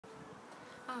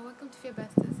Welcome to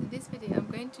Fearbusters. In this video I'm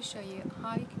going to show you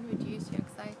how you can reduce your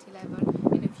anxiety level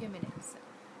in a few minutes.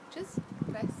 Just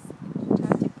press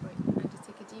starting point and just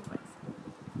take a deep breath.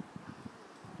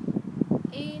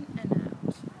 In and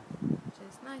out.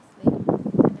 Just nicely.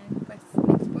 And then press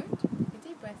next point. Take a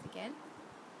deep breath again.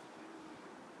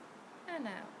 And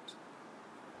out.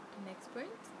 The next point.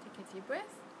 Take a deep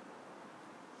breath.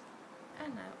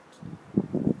 And out.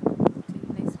 To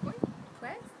the next point.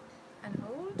 Press and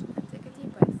hold and take a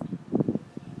deep breath.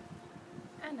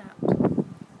 And out.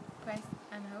 Press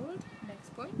and hold.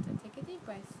 Next point and take a deep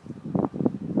breath.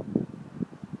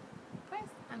 Press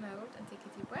and hold and take a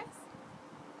deep breath.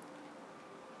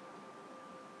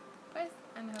 Press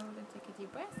and hold and take a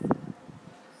deep breath.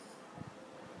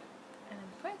 And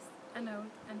then press and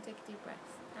hold and take a deep breath.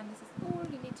 And this is all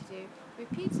you need to do.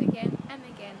 Repeat again and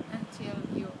again until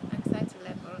your anxiety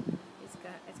level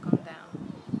is gone down.